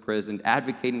that were imprisoned,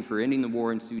 advocating for ending the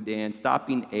war in Sudan,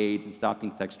 stopping AIDS, and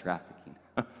stopping sex trafficking.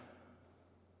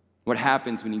 What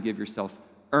happens when you give yourself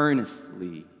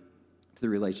earnestly to the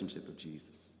relationship of Jesus?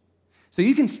 So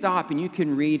you can stop and you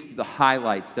can read through the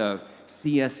highlights of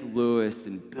C.S. Lewis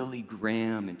and Billy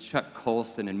Graham and Chuck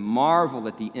Colson and marvel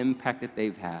at the impact that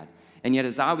they've had. And yet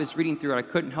as I was reading through it, I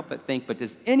couldn't help but think, but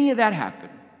does any of that happen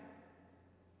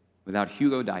without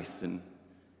Hugo Dyson,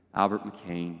 Albert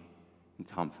McCain, and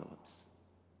Tom Phillips?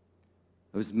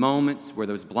 Those moments where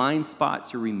those blind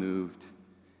spots are removed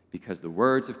because the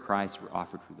words of Christ were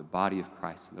offered through the body of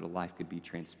Christ so that a life could be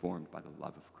transformed by the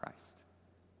love of Christ.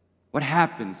 What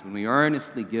happens when we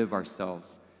earnestly give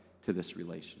ourselves to this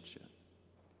relationship?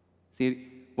 See,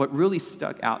 what really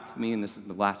stuck out to me, and this is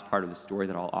the last part of the story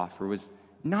that I'll offer, was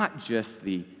not just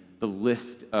the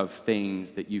list of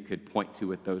things that you could point to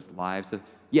with those lives.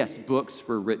 Yes, books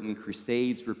were written,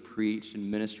 crusades were preached, and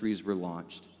ministries were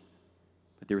launched.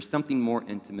 But there was something more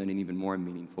intimate and even more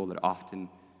meaningful that often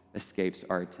escapes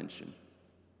our attention.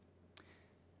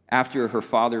 After her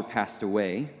father passed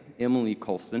away, Emily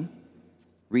Colson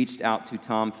reached out to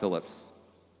Tom Phillips,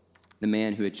 the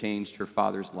man who had changed her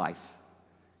father's life.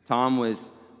 Tom was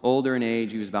older in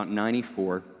age, he was about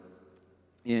 94,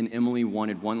 and Emily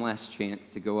wanted one last chance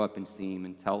to go up and see him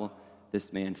and tell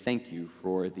this man thank you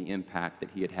for the impact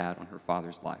that he had had on her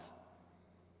father's life.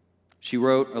 She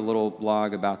wrote a little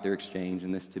blog about their exchange,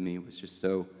 and this to me was just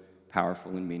so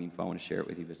powerful and meaningful. I want to share it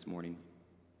with you this morning.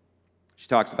 She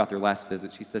talks about their last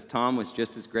visit. She says, Tom was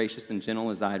just as gracious and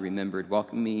gentle as I had remembered,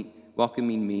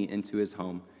 welcoming me into his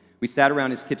home. We sat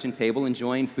around his kitchen table,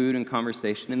 enjoying food and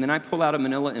conversation, and then I pulled out a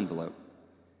manila envelope.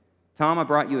 Tom, I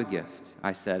brought you a gift,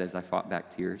 I said as I fought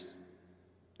back tears.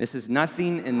 This is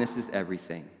nothing and this is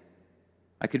everything.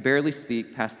 I could barely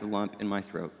speak past the lump in my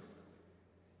throat.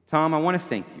 Tom, I want to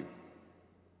thank you.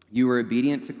 You were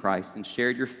obedient to Christ and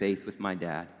shared your faith with my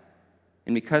dad.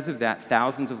 And because of that,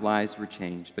 thousands of lives were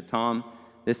changed. But Tom,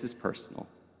 this is personal.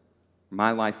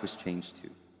 My life was changed too.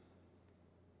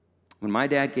 When my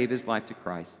dad gave his life to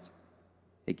Christ,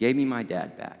 it gave me my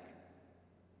dad back,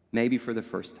 maybe for the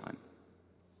first time.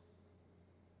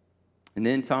 And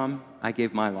then, Tom, I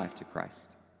gave my life to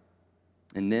Christ.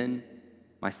 And then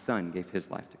my son gave his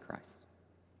life to Christ.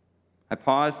 I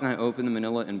paused and I opened the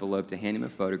manila envelope to hand him a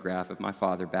photograph of my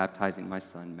father baptizing my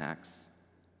son, Max.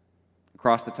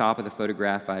 Across the top of the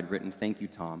photograph, I had written, "Thank you,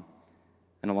 Tom."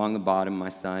 And along the bottom, my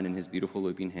son, in his beautiful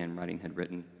looping handwriting, had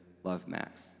written, "Love,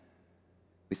 Max."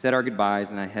 We said our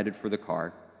goodbyes, and I headed for the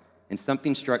car. And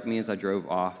something struck me as I drove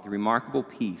off, the remarkable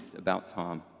piece about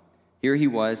Tom. Here he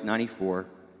was, 94,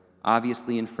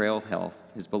 obviously in frail health.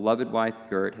 His beloved wife,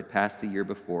 Gert, had passed a year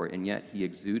before, and yet he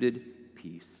exuded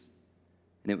peace.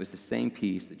 And it was the same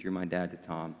peace that drew my dad to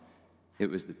Tom. It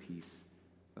was the peace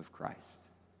of Christ.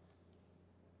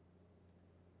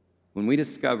 When we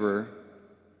discover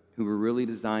who we're really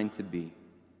designed to be,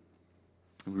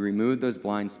 and we remove those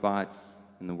blind spots,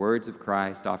 and the words of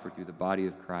Christ offered through the body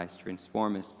of Christ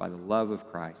transform us by the love of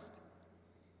Christ,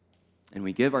 and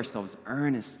we give ourselves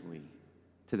earnestly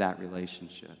to that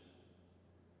relationship.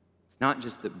 It's not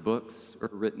just that books are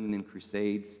written and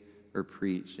crusades are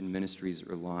preached and ministries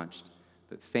are launched,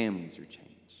 but families are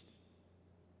changed.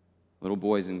 Little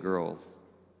boys and girls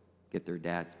get their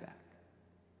dads back.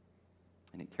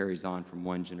 And it carries on from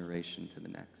one generation to the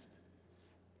next.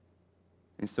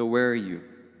 And so where are you?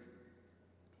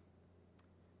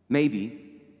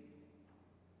 Maybe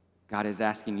God is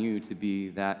asking you to be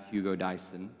that Hugo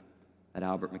Dyson, that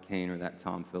Albert McCain, or that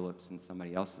Tom Phillips in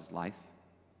somebody else's life.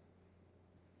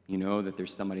 You know that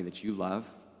there's somebody that you love,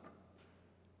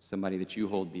 somebody that you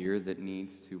hold dear that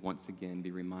needs to once again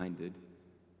be reminded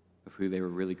of who they were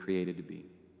really created to be.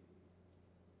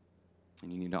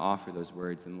 And you need to offer those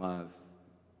words in love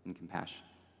and compassion.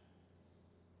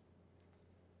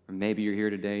 Or maybe you're here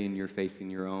today and you're facing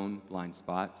your own blind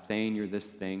spot, saying you're this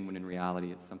thing when in reality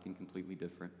it's something completely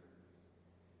different.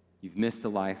 You've missed the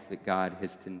life that God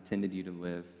has intended you to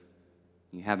live.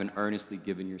 You haven't earnestly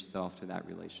given yourself to that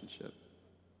relationship.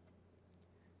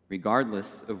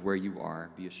 Regardless of where you are,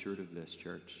 be assured of this,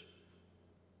 church.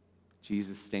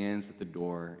 Jesus stands at the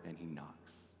door and he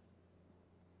knocks.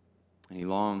 And he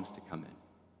longs to come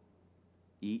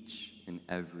in each and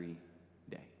every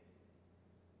day.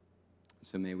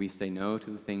 So may we say no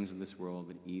to the things of this world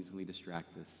that easily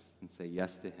distract us and say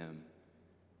yes to him,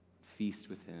 feast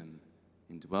with him,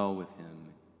 and dwell with him,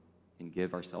 and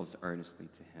give ourselves earnestly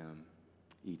to him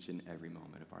each and every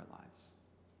moment of our lives.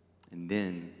 And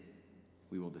then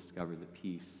we will discover the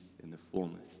peace and the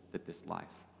fullness that this life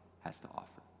has to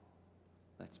offer.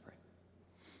 Let's pray.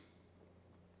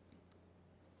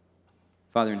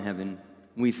 Father in heaven,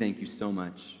 we thank you so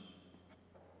much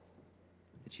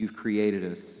that you've created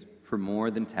us for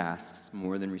more than tasks,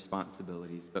 more than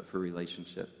responsibilities, but for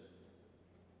relationship.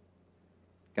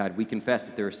 God, we confess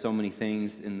that there are so many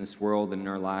things in this world and in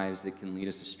our lives that can lead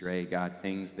us astray, God,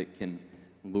 things that can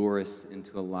lure us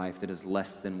into a life that is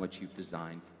less than what you've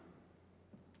designed.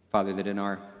 Father, that in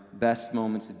our best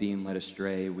moments of being led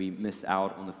astray, we miss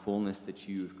out on the fullness that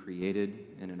you've created,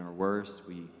 and in our worst,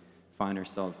 we find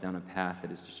ourselves down a path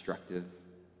that is destructive,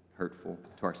 hurtful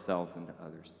to ourselves and to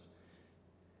others.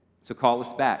 So call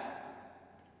us back.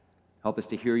 Help us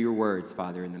to hear your words,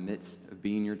 Father, in the midst of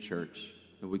being your church,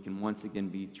 that we can once again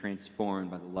be transformed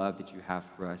by the love that you have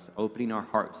for us, opening our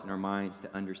hearts and our minds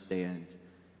to understand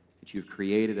that you've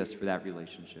created us for that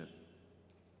relationship.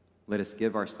 Let us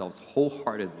give ourselves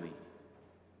wholeheartedly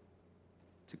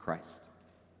to Christ.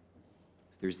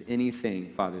 If there's anything,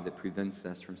 Father, that prevents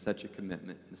us from such a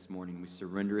commitment this morning, we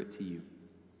surrender it to you.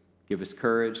 Give us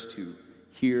courage to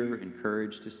hear and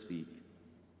courage to speak,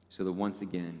 so that once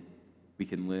again we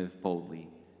can live boldly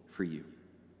for you.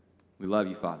 We love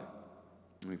you, Father,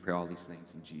 and we pray all these things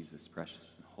in Jesus'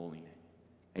 precious and holy name.